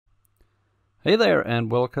Hey there,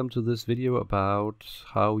 and welcome to this video about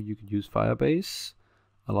how you can use Firebase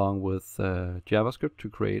along with JavaScript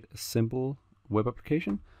to create a simple web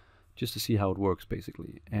application, just to see how it works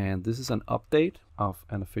basically. And this is an update of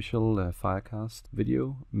an official Firecast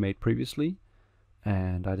video made previously,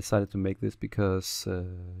 and I decided to make this because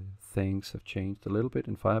things have changed a little bit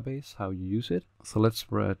in Firebase, how you use it. So let's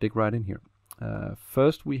dig right in here.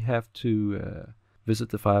 First we have to visit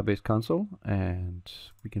the Firebase console, and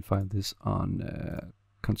we can find this on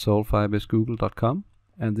console.firebasegoogle.com,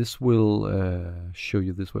 and this will show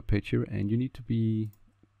you this web page here, and you need to be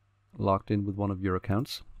logged in with one of your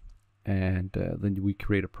accounts. And then we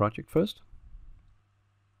create a project first,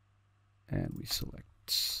 and we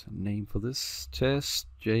select a name for this: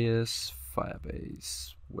 test.js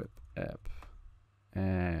Firebase web app,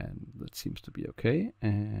 and that seems to be okay.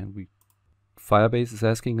 And Firebase is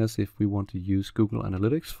asking us if we want to use Google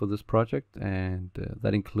Analytics for this project, and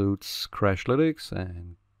that includes Crashlytics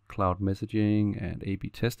and cloud messaging and A/B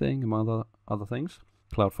testing, among other things,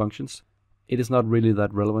 cloud functions. It is not really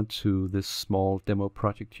that relevant to this small demo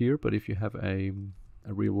project here, but if you have a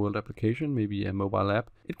real-world application, maybe a mobile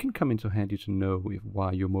app, it can come into handy to know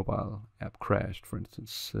why your mobile app crashed, for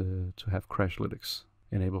instance, to have Crashlytics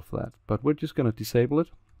enabled for that. But we're just going to disable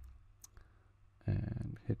it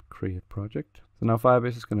and hit create project. So now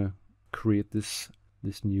Firebase is going to create this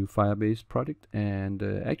new Firebase project, and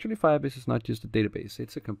actually Firebase is not just a database,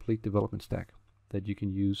 it's a complete development stack that you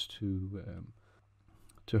can use to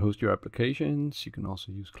host your applications. You can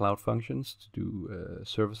also use cloud functions to do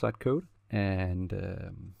server-side code, and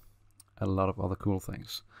a lot of other cool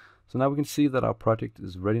things. So now we can see that our project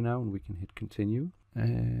is ready now, and we can hit continue,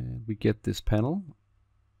 and we get this panel.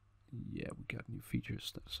 Yeah, we got new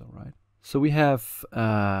features, that's all right. So we have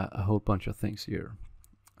a whole bunch of things here.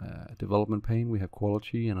 Development pane, we have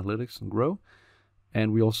quality, analytics, and grow.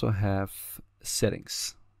 And we also have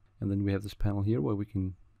settings. And then we have this panel here where we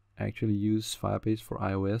can actually use Firebase for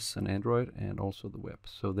iOS and Android, and also the web.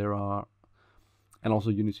 So there are, and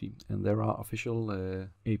also Unity. And there are official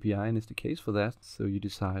API and SDKs for that. So you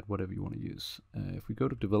decide whatever you want to use. If we go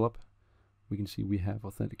to develop, we can see we have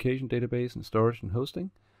authentication, database, and storage and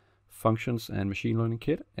hosting, functions, and machine learning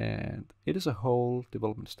kit, and it is a whole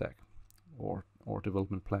development stack or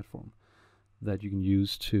development platform that you can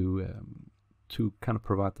use to kind of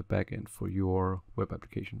provide the backend for your web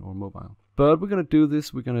application or mobile. But we're going to do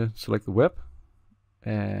this. We're going to select the web,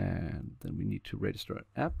 and then we need to register an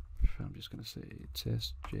app. I'm just going to say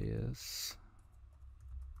test.js,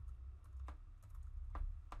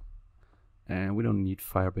 and we don't need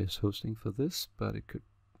Firebase hosting for this, but it could.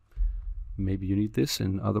 Maybe you need this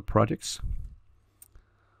in other projects.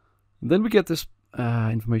 And then we get this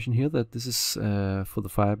information here that this is for the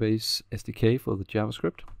Firebase SDK for the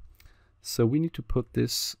JavaScript. So we need to put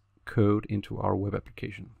this code into our web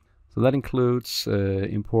application. So that includes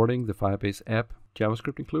importing the Firebase app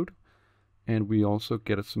JavaScript include, and we also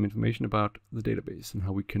get some information about the database and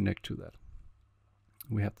how we connect to that.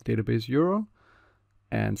 We have the database URL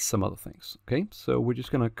and some other things. Okay, so we're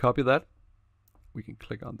just going to copy that. We can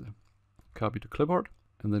click on the copy to clipboard,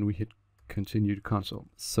 and then we hit continue to console.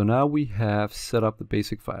 So now we have set up the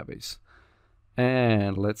basic Firebase,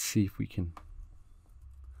 and let's see if we can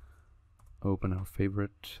open our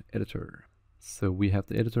favorite editor. So we have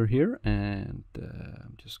the editor here, and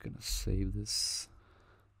I'm just gonna save this.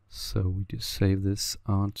 So we just save this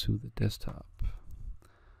onto the desktop.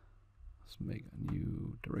 Let's make a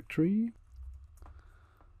new directory,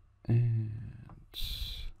 and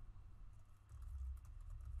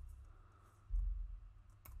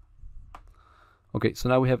okay, so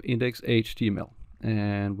now we have index.html,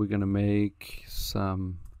 and we're going to make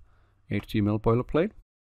some HTML boilerplate.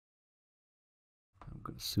 I'm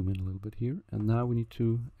going to zoom in a little bit here, and now we need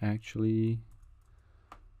to actually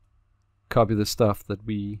copy the stuff that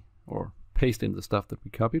or paste in the stuff that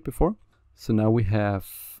we copied before. So now we have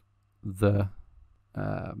the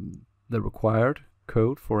required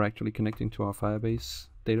code for actually connecting to our Firebase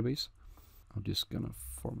database. I'm just going to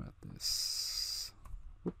format this.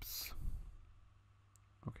 Whoops.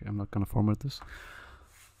 Okay, I'm not going to format this.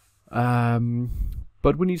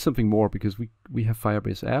 But we need something more, because we have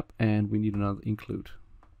Firebase app, and we need another include,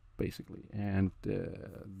 basically. And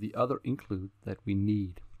the other include that we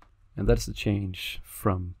need, and that's the change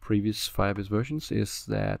from previous Firebase versions, is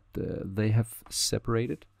that they have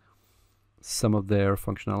separated some of their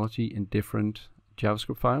functionality in different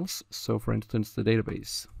JavaScript files. So for instance, the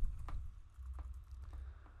database.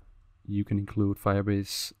 You can include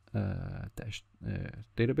Firebase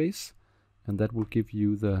database, and that will give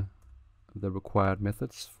you the required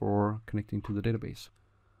methods for connecting to the database.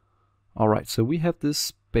 Alright, so we have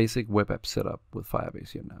this basic web app setup with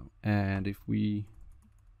Firebase here now. And if we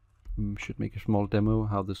should make a small demo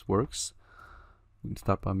how this works, we can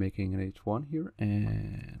start by making an H1 here,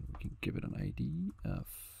 and we can give it an ID of,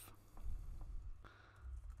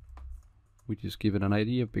 we just give it an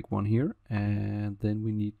ID of big one here, and then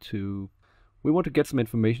we want to get some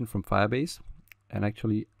information from Firebase and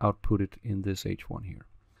actually output it in this H1 here.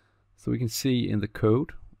 So we can see in the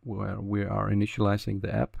code where we are initializing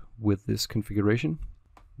the app with this configuration.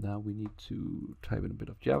 Now we need to type in a bit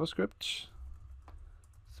of JavaScript.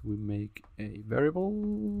 So we make a variable,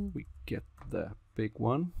 we get the big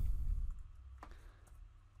one,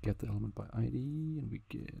 get the element by ID, and we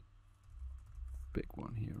get big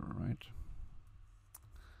one here, all right?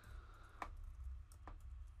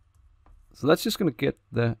 So that's just going to get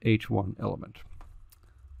the H1 element.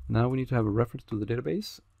 Now we need to have a reference to the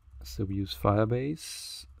database. So we use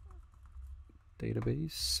Firebase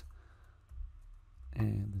database,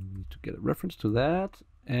 and then we need to get a reference to that,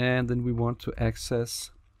 and then we want to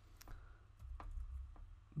access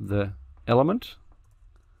the element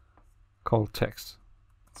called text.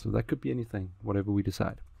 So that could be anything, whatever we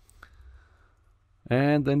decide.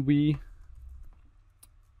 And then we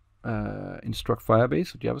instruct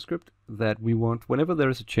Firebase or JavaScript that we want, whenever there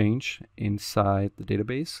is a change inside the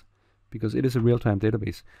database, because it is a real-time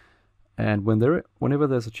database, and whenever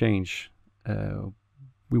there's a change,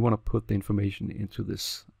 we want to put the information into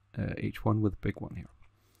this H1 with a big one here,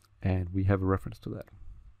 and we have a reference to that.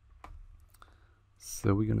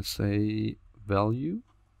 So we're going to say value,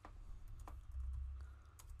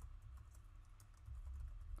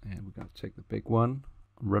 and we're going to take the big one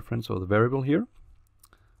reference or the variable here,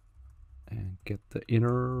 and get the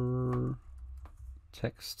inner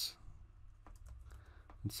text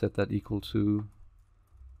and set that equal to,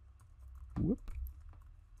 whoop.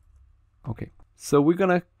 Okay, so we're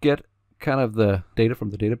gonna get kind of the data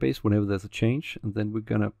from the database whenever there's a change, and then we're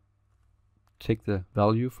gonna take the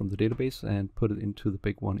value from the database and put it into the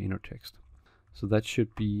big one inner text. So that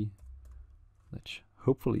should be,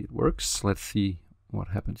 hopefully it works. Let's see what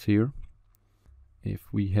happens here.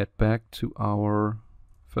 If we head back to our,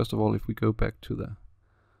 first of all, if we go back to the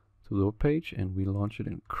web page and we launch it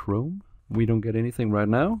in Chrome, we don't get anything right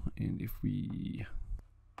now. And if we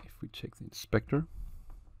check the inspector,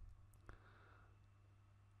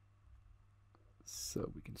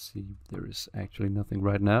 so we can see there is actually nothing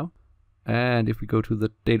right now. And if we go to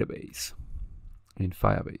the database in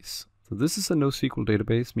Firebase, so this is a NoSQL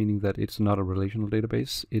database, meaning that it's not a relational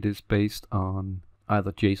database. It is based on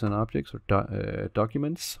either JSON objects or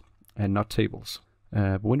documents and not tables.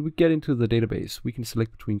 But when we get into the database, we can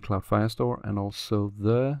select between Cloud Firestore and also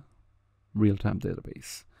the real-time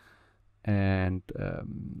database. And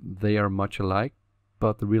they are much alike,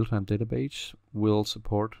 but the real-time database will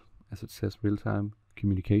support, as it says, real-time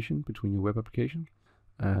communication between your web application.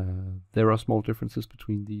 There are small differences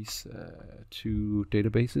between these two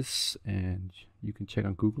databases, and you can check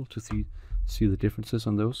on Google to see the differences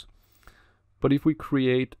on those. But if we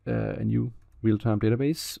create a new real-time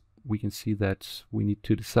database, we can see that we need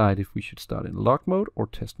to decide if we should start in log mode or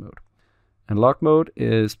test mode. And log mode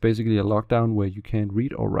is basically a lockdown where you can't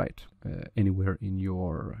read or write anywhere in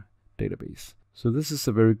your database. So this is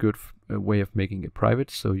a very good way of making it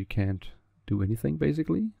private, so you can't do anything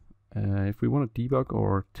basically. If we want to debug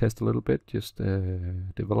or test a little bit, just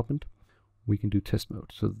development, we can do test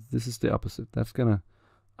mode. So this is the opposite. That's gonna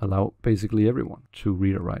allow basically everyone to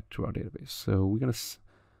read or write to our database. So we're gonna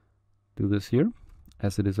do this here,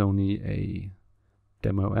 as it is only a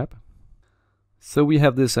demo app. So we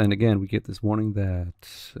have this, and again we get this warning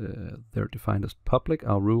that they're defined as public,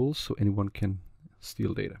 our rules, so anyone can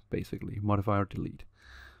steal data, basically, modify or delete.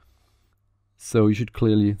 So you should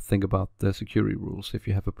clearly think about the security rules if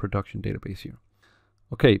you have a production database here.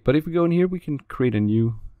 Okay, but if we go in here, we can create a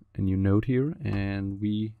new node here, and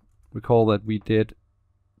we recall that we did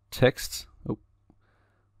text. Oh,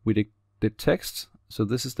 we did text. So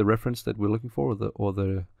this is the reference that we're looking for, or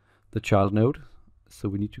the child node. So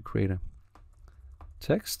we need to create a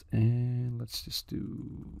text, and let's just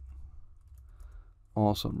do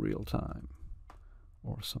awesome real time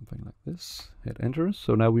or something like this. Hit enter.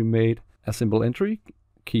 So now we made a simple entry,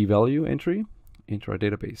 key value entry into our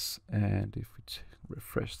database. And if we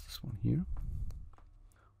refresh this one here,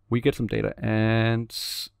 we get some data. And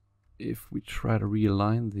if we try to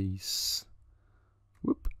realign these,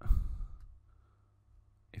 whoop,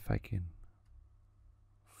 if I can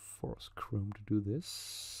force Chrome to do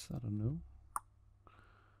this, I don't know.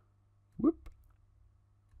 Whoop.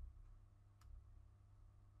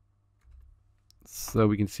 So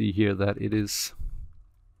we can see here that it is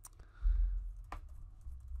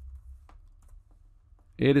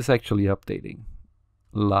it is actually updating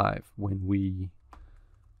live when we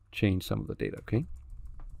change some of the data, okay?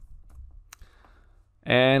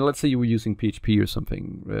 And let's say you were using PHP or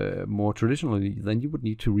something more traditionally, then you would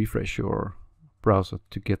need to refresh your browser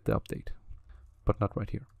to get the update, but not right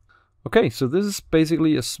here. Okay, so this is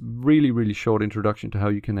basically a really short introduction to how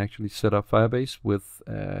you can actually set up Firebase with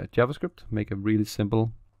JavaScript, make a really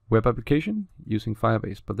simple web application using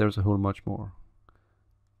Firebase, but there's a whole much more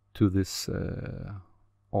to this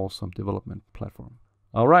awesome development platform.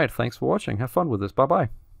 All right, thanks for watching. Have fun with this. Bye-bye.